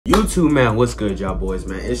YouTube, man, what's good, y'all boys,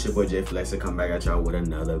 man? It's your boy Jayflexiin come back at y'all with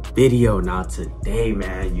another video. Now today,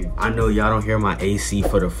 man, I know y'all don't hear my AC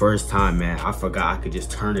for the first time, man. I forgot I could just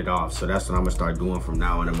turn it off, so that's what I'm gonna start doing from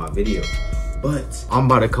now on in my video. But I'm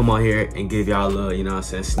about to come on here and give y'all a little, you know what I'm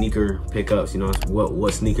saying, sneaker pickups, you know,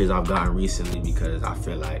 what sneakers I've gotten recently, because I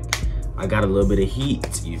feel like I got a little bit of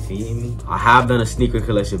heat, you feel me? I have done a sneaker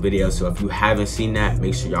collection video, so if you haven't seen that,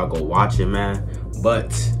 make sure y'all go watch it, man.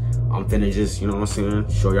 But I'm finna just, you know what I'm saying,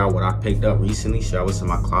 show y'all what I picked up recently, show y'all what's in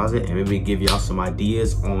my closet, and maybe give y'all some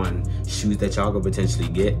ideas on shoes that y'all could potentially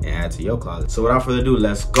get and add to your closet. So without further ado,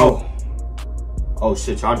 let's go. Oh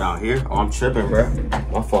shit, y'all down here? Oh, I'm tripping, bro.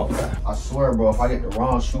 My fault, bro. I swear, bro, if I get the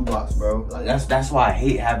wrong shoebox, bro, like that's why I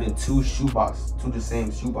hate having two the same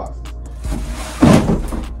shoeboxes.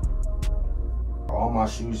 All my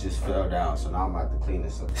shoes just fell down, so now I'm about to clean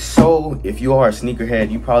this up. So if you are a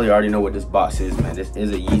sneakerhead, you probably already know what this box is, man. This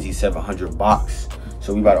is a Yeezy 700 box.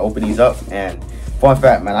 So we about to open these up, and fun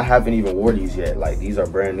fact, man, I haven't even wore these yet. Like, these are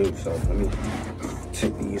brand new, so let me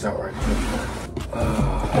check these out right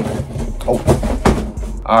quick.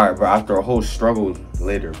 All right, bro, after a whole struggle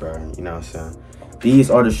later, bro, you know what I'm saying?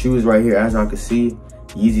 These are the shoes right here, as y'all can see.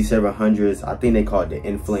 Yeezy 700s. I think they call it the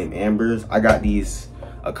Inflame Ambers. I got these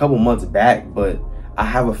a couple months back, but I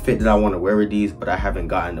have a fit that I want to wear with these, but I haven't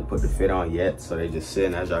gotten to put the fit on yet, so they just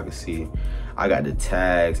sitting. As y'all can see, I got the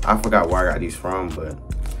tags. I forgot where I got these from, but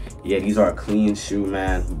yeah, these are a clean shoe,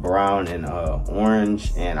 man. Brown and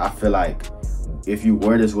orange, and I feel like if you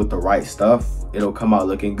wear this with the right stuff, it'll come out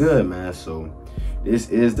looking good, man. So this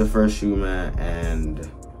is the first shoe, man, and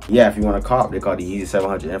yeah, if you want to cop, they call the Yeezy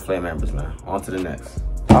 700 Inflame Ambers, man. On to the next.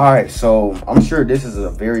 All right, so I'm sure this is a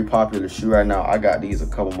very popular shoe right now. I got these a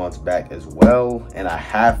couple months back as well, and I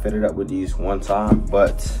have fitted up with these one time,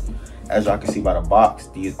 but as y'all can see by the box,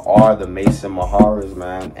 these are the Mason Maharas,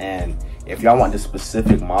 man. And if y'all want the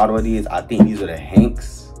specific model of these, I think these are the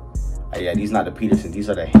Hanks. Yeah, these not the Peterson, these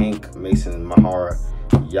are the Hank Mason Mahara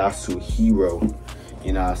Yasuhiro.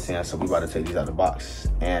 You know what I'm saying? So we about to take these out of the box,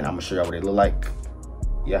 and I'm gonna show y'all what they look like.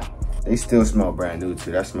 Yeah, they still smell brand new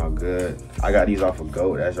too. That smell good. I got these off of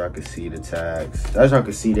GOAT. As y'all can see, the tags, as y'all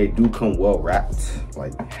can see, they do come well wrapped,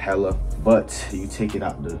 like hella. But you take it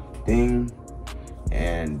out the thing,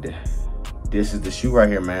 and this is the shoe right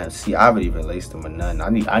here, man. See, I haven't even laced them or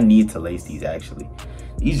nothing. I need to lace these actually.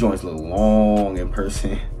 These joints look long in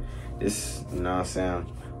person. This, you know what I'm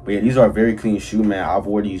saying? But yeah, these are a very clean shoe, man. I've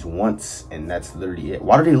worn these once, and that's literally it.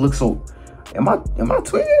 Why do they look so? Am I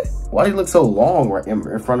tweaking? Why they look so long right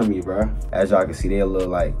in front of me, bro? As y'all can see, they a little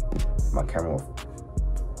like, my camera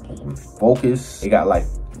focus. They got like,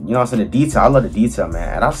 you know what I'm saying, the detail. I love the detail,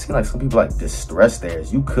 man. And I've seen like some people like distress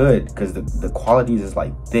theirs. You could, because the quality is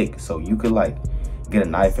like thick, so you could like get a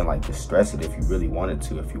knife and like distress it if you really wanted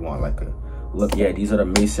to, if you want like a look. Yeah, these are the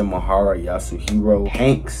Mason Mahara Yasuhiro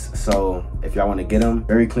Hanks. So if y'all want to get them,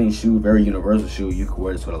 very clean shoe, very universal shoe. You can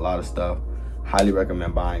wear this with a lot of stuff. Highly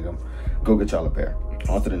recommend buying them. Go get y'all a pair.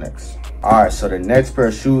 On to the next. All right, so the next pair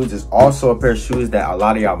of shoes is also a pair of shoes that a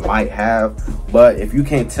lot of y'all might have, but if you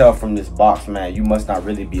can't tell from this box, man, you must not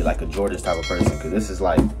really be like a Jordans type of person, because this is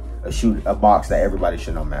like a box that everybody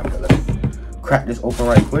should know, man. But let's crack this open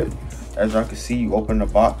right quick. As y'all can see, you open the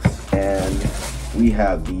box, and we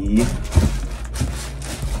have the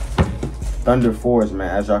Thunder 4s, man.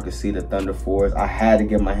 As y'all can see, the Thunder 4s. I had to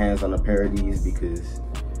get my hands on a pair of these because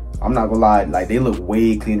I'm not gonna lie, like they look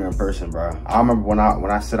way cleaner in person, bro. I remember when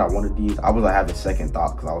I said I wanted these, I was like having second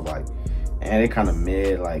thought, because I was like, man, they kind of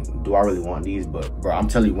mid. Like, do I really want these? But bro, I'm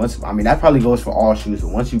telling you, I mean that probably goes for all shoes,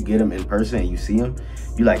 but once you get them in person and you see them,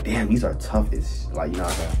 you're like, damn, these are tough. It's like, you know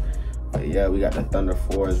what I'm saying? But yeah, we got the Thunder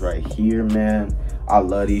 4s right here, man. I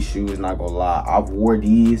love these shoes, not gonna lie. I've wore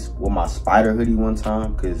these with my Spider hoodie one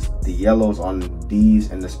time, because the yellows on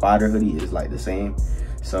these and the Spider hoodie is like the same.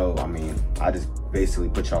 So I mean, I just basically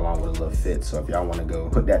put y'all on with a little fit. So if y'all want to go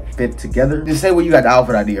put that fit together, just say where you got the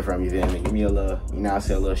outfit idea from. You feel me? Give me a little, you know, I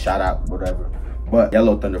say a little shout out, whatever. But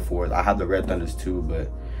yellow Thunder 4s. I have the red Thunders too,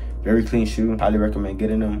 but very clean shoe. Highly recommend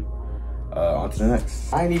getting them. On to the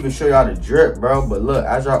next. I ain't even show y'all the drip, bro, but look,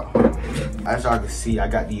 as y'all can see, I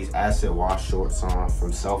got these acid wash shorts on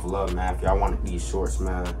from Self Love, man. If y'all want these shorts,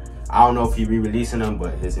 man, I don't know if he re-releasing them,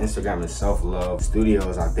 but his Instagram is Self Love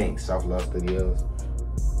Studios, I think. Self Love Studios.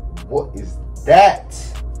 What is that?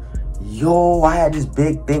 Yo, I had this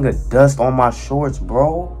big thing of dust on my shorts,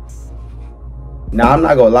 bro. Now, I'm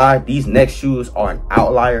not gonna lie, these next shoes are an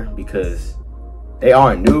outlier because they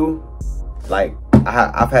aren't new. Like,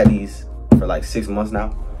 I've had these for like 6 months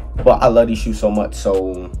now, but I love these shoes so much,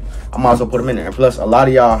 so I might as well put them in there. And plus, a lot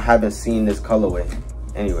of y'all haven't seen this colorway.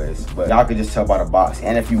 Anyways, but y'all can just tell by the box.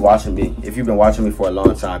 And if you've been watching me for a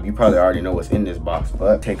long time, you probably already know what's in this box.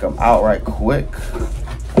 But take them out right quick.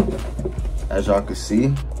 As y'all can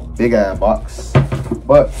see, big ass box.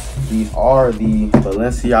 But these are the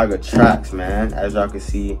Balenciaga tracks, man. As y'all can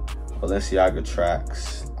see, Balenciaga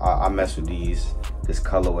tracks. I mess with these, this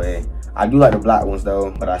colorway. I do like the black ones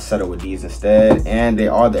though, but I settle with these instead. And they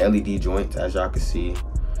are the LED joints, as y'all can see.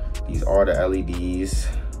 These are the LEDs.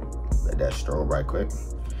 Let that strobe right quick.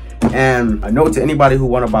 And a note to anybody who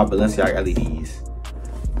want to buy Balenciaga LEDs,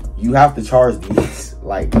 you have to charge these.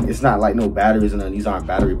 Like, it's not like no batteries and these aren't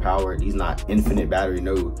battery powered. These not infinite battery.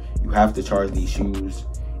 No, you have to charge these shoes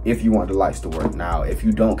if you want the lights to work. Now, if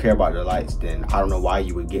you don't care about the lights, then I don't know why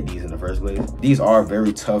you would get these in the first place. These are a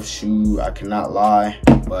very tough shoe, I cannot lie.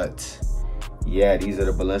 But yeah, these are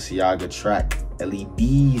the Balenciaga track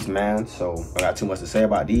LEDs, man. So I got too much to say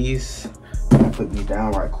about these. Put these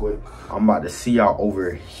down right quick. I'm about to see y'all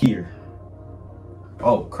over here.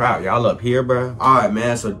 Oh crap, y'all up here, bro. All right,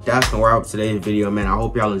 man, so that's gonna wrap up today's video, man. I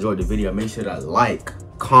hope y'all enjoyed the video. Make sure to like,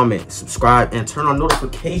 comment, subscribe, and turn on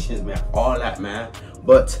notifications, man. All that, man.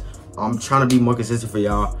 But I'm trying to be more consistent for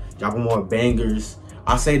y'all, dropping more bangers.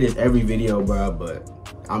 I say this every video, bro, but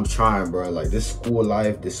I'm trying, bro. Like, this school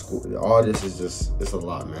life, all this is just, it's a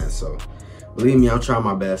lot, man. So believe me, I'm trying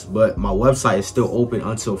my best. But my website is still open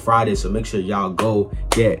until Friday, so make sure y'all go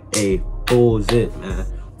get a full zip, man.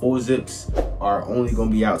 Full zips are only gonna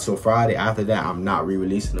be out till Friday. After that, I'm not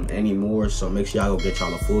re-releasing them anymore. So make sure y'all go get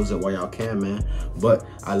y'all a full zip while y'all can, man. But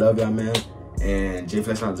I love y'all, man. And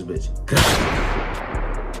Jayflexiin out this bitch.